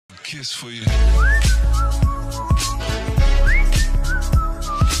kiss for you.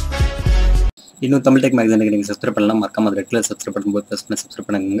 இன்னும் Tamil tech மேகசினுக்கு நீங்கள் subscribe பண்ணலாம். மறக்காம அந்த ரெட் கலர் சப்ஸ்கிரைப் பண்ணும்போது ப்ரெஸ் பண்ணி சப்ஸ்கிரைப்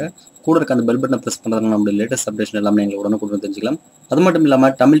பண்ணுங்க. கூட இருக்க அந்த பெல் பட்டனை ப்ரெஸ் பண்ணுறதுனால நம்மளுடைய லேட்டஸ்ட் அப்டேஷன் எல்லாமே நீங்கள் உடனுக்குடன் தெரிஞ்சுக்கலாம். அது மட்டும்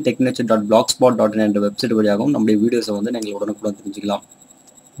இல்லாமல் தமிழ் technature.blogspot.in என்ற வெப்சைட் வழியாகவும் நம்முடைய வீடியோஸை வந்து நீங்கள் உடனுக்குடன் தெரிஞ்சுக்கலாம்.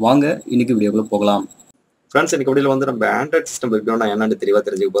 வாங்க இன்னைக்கு வீடியோக்குள்ள போகலாம். ஃப்ரெண்ட்ஸ், இன்னைக்கு வீடியோவில் வந்து நம்ம ஆண்ட்ராய்ட் சிஸ்டம் வெப்வியூனா என்னன்னு தெளிவாக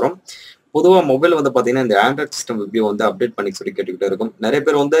தெரிஞ்சுக்க போகிறோம். பொதுவாக மொபைல் வந்து பார்த்தீங்கன்னா இந்த ஆண்ட்ராய்ட் சிஸ்டம் வெப்வியூ வந்து அப்டேட் பண்ணி சொல்லி கேட்டுக்கிட்டே இருக்கும். நிறைய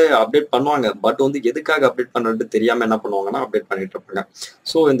பேர் வந்து அப்டேட் பண்ணுவாங்க, பட் வந்து எதுக்காக அப்டேட் பண்ணுறது தெரியாமல் என்ன பண்ணுவாங்கன்னா அப்டேட் பண்ணிட்டு இருப்பாங்க.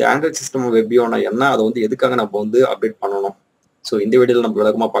 ஸோ இந்த ஆண்ட்ராய்ட் சிஸ்டம் வெப்வியூனா என்ன, அதை வந்து எதுக்காக நம்ம வந்து அப்டேட் பண்ணணும், ஸோ இந்த வீடியோவில் நம்ம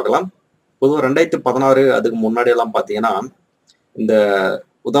விளக்கமாக பார்க்கலாம். பொதுவாக 2016 அதுக்கு முன்னாடி எல்லாம் பார்த்தீங்கன்னா இந்த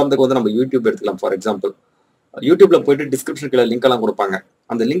உதாரணத்துக்கு வந்து நம்ம யூடியூப் எடுத்துக்கலாம். ஃபார் எக்ஸாம்பிள், யூடியூப்ல போயிட்டு டிஸ்கிரிப்ஷனுக்கு லிங்க் எல்லாம் கொடுப்பாங்க.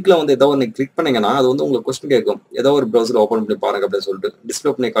 அந்த லிங்க்ல வந்து ஏதோ ஒன்று கிளிக் பண்ணீங்கன்னா அது வந்து உங்களுக்கு கொஸ்டின் கேட்கும், ஏதோ ஒரு ப்ரௌசர் ஓப்பன் பண்ணி பாருங்க அப்படின்னு சொல்லிட்டு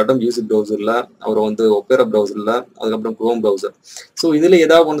டிஸ்பிளே பண்ணி காட்டும். யூசி ப்ரௌசர்ல, அப்புறம் வந்து ஒப்பேரா ப்ரௌசர்ல, அதுக்கப்புறம் குரோம் ப்ரௌசர். ஸோ இதுல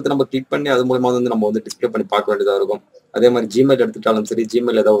ஏதாவது ஒன்று நம்ம கிளிக் பண்ணி அது மூலமா வந்து நம்ம வந்து டிஸ்பிளே பண்ணி பார்க்க வேண்டியதா இருக்கும். அதே மாதிரி ஜிமெயில் எடுத்துட்டாலும் சரி,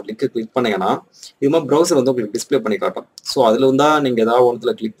 ஜிமெயில் ஏதாவது ஒரு லிங்க் கிளிக் பண்ணீங்கன்னா இது மாதிரி ப்ரௌசர் வந்து உங்களுக்கு டிஸ்பிளே பண்ணி காட்டும். ஸோ அதுல இருந்தா நீங்க ஏதாவது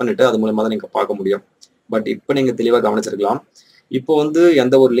ஒன்றுல கிளிக் பண்ணிட்டு அது மூலமா தான் நீங்க பார்க்க முடியும். பட் இப்போ நீங்க தெளிவாக கவனிச்சிருக்கலாம், இப்போ வந்து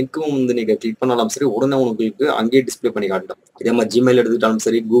எந்த ஒரு லிங்க்கும் வந்து நீங்க கிளிக் பண்ணாலும் சரி உடனே உங்களுக்கு அங்கேயே டிஸ்பிளே பண்ணி காட்டும். இதே மாதிரி ஜிமெயில் எடுத்துக்கிட்டாலும்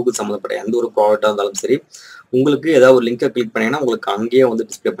சரி, கூகுள் சம்மந்தப்பட்ட எந்த ஒரு ப்ராடக்டா இருந்தாலும் சரி, உங்களுக்கு ஏதாவது ஒரு லிங்கை கிளிக் பண்ணீங்கன்னா உங்களுக்கு அங்கேயே வந்து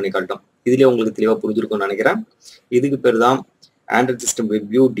டிஸ்பிளே பண்ணி காட்டும். இதுலயே உங்களுக்கு தெளிவாக புரிஞ்சிருக்கும்னு நினைக்கிறேன். இதுக்கு பேர் தான் ஆண்ட்ராய்ட் சிஸ்டம்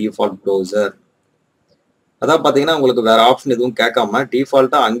வெப்வியூ டிஃபால்ட் ப்ரௌசர். அதான் பார்த்தீங்கன்னா உங்களுக்கு வேற ஆப்ஷன் எதுவும் கேட்காம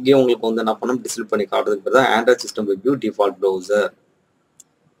டிஃபால்ட்டா அங்கேயே உங்களுக்கு வந்து என்ன பண்ணணும், டிஸ்பிளே பண்ணி காட்டுறதுக்கு பேர் தான் Android system வெப்வியூ default browser.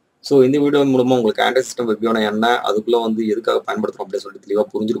 So இந்த வீடியோ மூலமா உங்களுக்கு ஆண்ட்ராய்ட் சிஸ்டம் வெப்வியூனா என்ன, அதுக்குள்ள வந்து எதுக்காக பயன்படுத்துறோம் அப்படின்னு சொல்லிட்டு தெளிவாக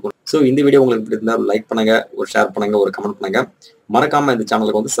புரிஞ்சிருக்கும். ஸோ இந்த வீடியோ உங்களுக்கு பிடிச்சிருந்தா லைக் பண்ணுங்க, ஒரு ஷேர் பண்ணுங்க, ஒரு கமெண்ட் பண்ணுங்க. மறக்காம இந்த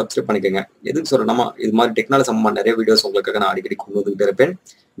சேனலுக்கு வந்து சப்ஸ்கிரைப் பண்ணிக்கோங்க. எதுக்கு சொல்றேன்னா இது மாதிரி டெக்னாலஜி சம்பந்தமா நிறைய வீடியோஸ் உங்களுக்காக நான் அடிக்கடி கொண்டு வந்துகிட்டே இருப்பேன்.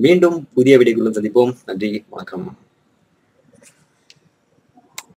 மீண்டும் புதிய வீடியோக்குள்ள சந்திப்போம். நன்றி, வணக்கம்.